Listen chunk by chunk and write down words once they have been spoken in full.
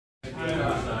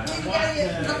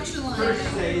first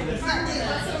say that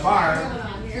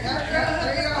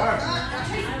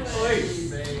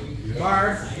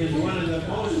Barb is one of the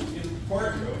most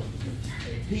important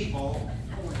people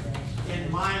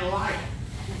in my life.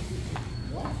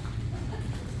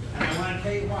 And I want to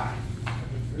tell you why.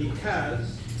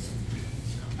 Because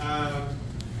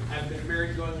I've been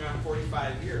married going on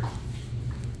 45 years.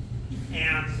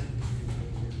 And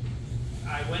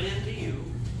I went into you,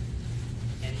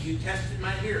 and you tested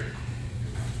my hearing.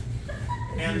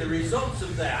 And the results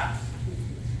of that,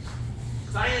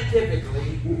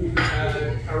 scientifically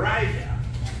arrived at,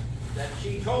 that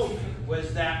she told me,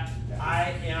 was that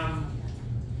I am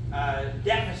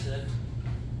deficit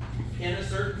in a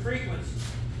certain frequency.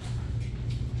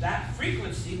 That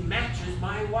frequency matches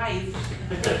my wife's.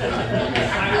 So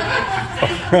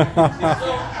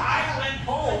I went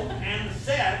home and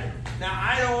said, now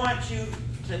I don't want you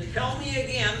to tell me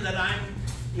again that I'm,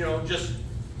 just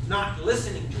not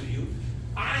listening to you.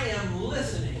 I am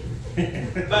listening.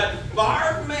 But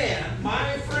Barb Man,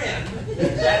 my friend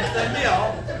at the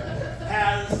mill,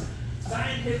 has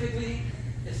scientifically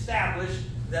established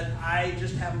that I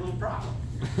just have a little problem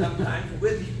sometimes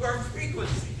with your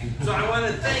frequency. So I want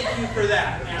to thank you for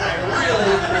that. And I really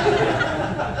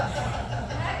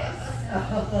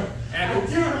I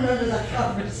do remember that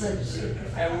conversation.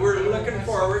 And we're looking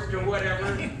forward to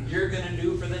whatever you're going to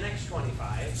do for the next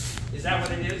 25. Is that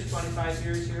what it is? 25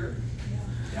 years here?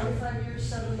 25 years,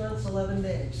 7 months, 11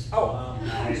 days. Oh,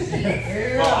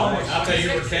 Here well, I'll tell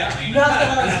you were counting. Not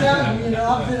that I was counting,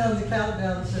 I've been on the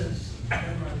countdown since. I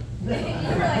think you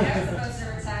were like, I was supposed to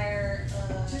retire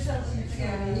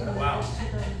 2020. Wow.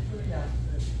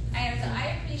 I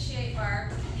appreciate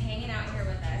Barb hanging out here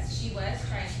with us. She was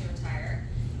trying to retire.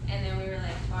 And then we were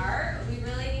like, Barb, we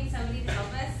really need somebody to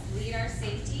help us lead our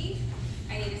safety.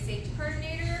 I need a safety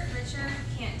coordinator. Richard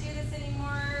can't do this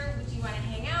anymore. Would you want to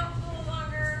hang out a little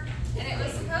longer? And it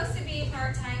was supposed to be a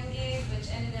part-time gig, which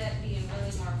ended up being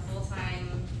really more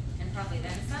full-time and probably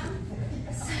then some.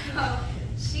 So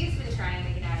she's been trying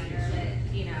to get out of here, but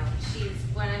she's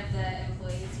one of the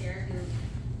employees here who,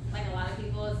 like a lot of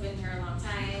people, has been here a long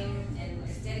time and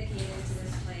is dedicated to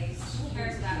this place. She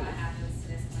cares about what happens to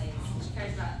this place. She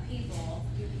cares about people.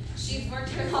 She's worked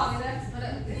here long enough to put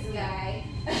up with this guy.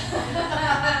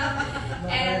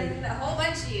 And a whole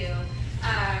bunch of you.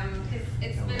 Because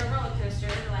it's been a roller coaster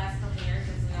the last couple of years,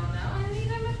 as we all know, and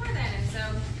even before then. And so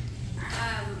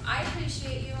I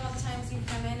appreciate you all the times you've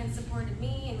come in and supported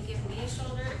me and given me a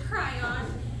shoulder to cry on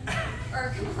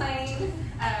or complain.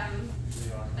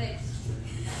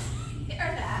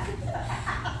 Or that.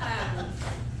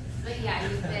 But yeah,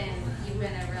 you've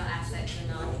been a real asset to the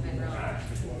mill. You've been real, and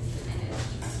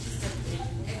it's just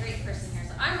a great person here.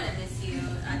 So I'm gonna miss you.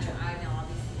 I know all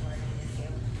these people are gonna miss you.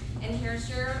 And here's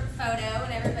your photo,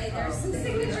 and everybody, there's some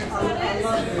signatures on it. I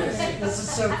love this. This is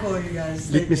so cool, you guys.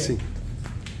 Let me see.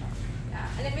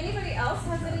 Yeah. And if anybody else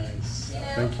has any,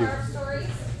 Barb stories,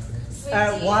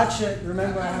 sweet watch it.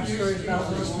 Remember, I have stories about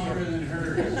this. Smarter than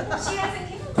her. She hasn't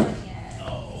given one yet.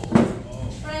 Oh.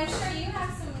 But I'm sure you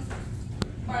have some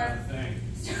Barb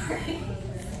stories.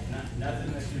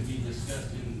 Nothing that can be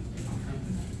discussed in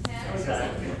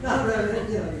Yeah.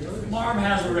 Barb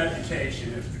has a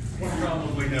reputation. You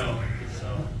probably know it, so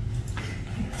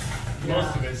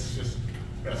most of it's just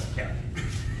best kept.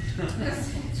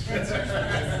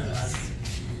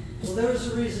 Well, there was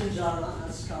a reason John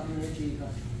asked Common Jiva.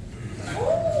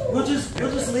 We'll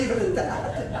just leave it at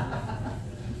that.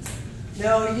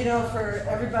 No, for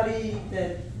everybody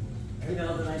that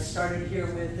that I started here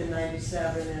with in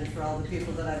 '97, and for all the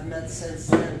people that I've met since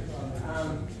then.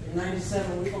 In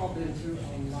 '97, we've all been through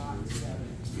a lot together.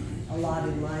 A lot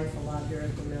in life, a lot here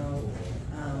at the mill.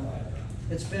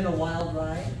 It's been a wild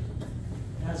ride.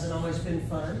 It hasn't always been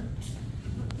fun,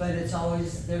 but there's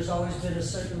always been a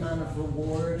certain amount of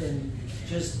reward and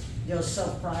just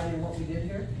self-pride in what we did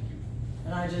here.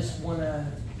 And I just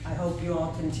I hope you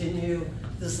all continue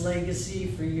this legacy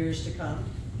for years to come.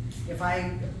 If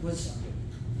I was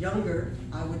younger,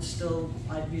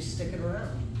 I'd be sticking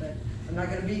around, but I'm not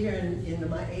going to be here into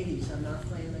my 80s. I'm not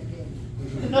playing that game.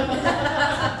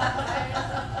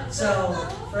 So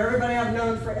for everybody I've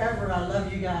known forever, I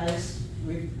love you guys.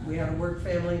 We have a work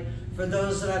family. For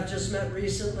those that I've just met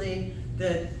recently,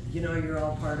 that you're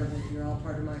all part of it. You're all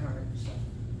part of my heart. So.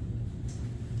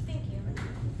 Thank you.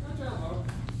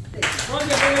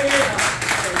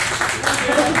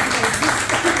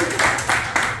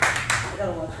 I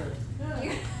gotta watch her.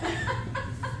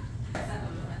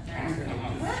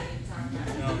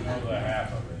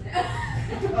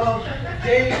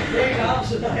 Jay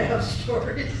Hobbs and I have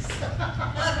stories.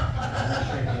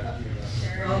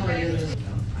 Oh my goodness.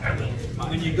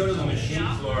 When you you go to the machine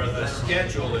floor, the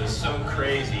schedule is so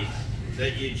crazy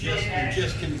that you're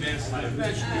just convinced that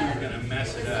eventually you're going to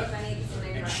mess it up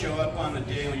and show up on the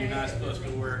day when you're not supposed to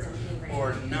work,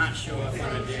 or not show up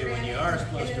on a day when you are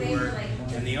supposed to work.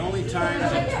 And the only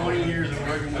times in 20 years of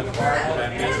working with Barb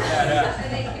that I messed that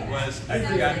up was I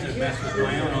forgot to mess with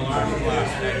my own alarm clock,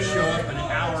 and I'd show up an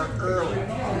hour early.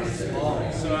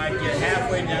 So I'd get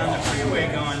halfway down the freeway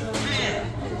going,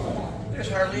 man, there's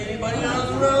hardly anybody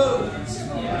on the road.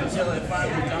 Until it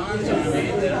finally dawns on me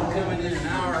that I'm coming in an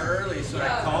hour early, so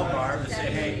I call Barb and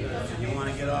say, hey, you want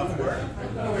to get off work?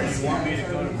 Or do you want me to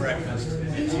go to breakfast?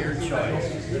 It's your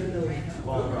choice.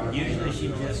 Usually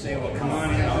she'd just say, well, come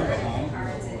on in, I'll go home.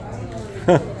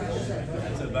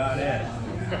 That's about it.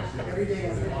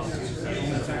 The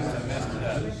only times I messed it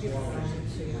up.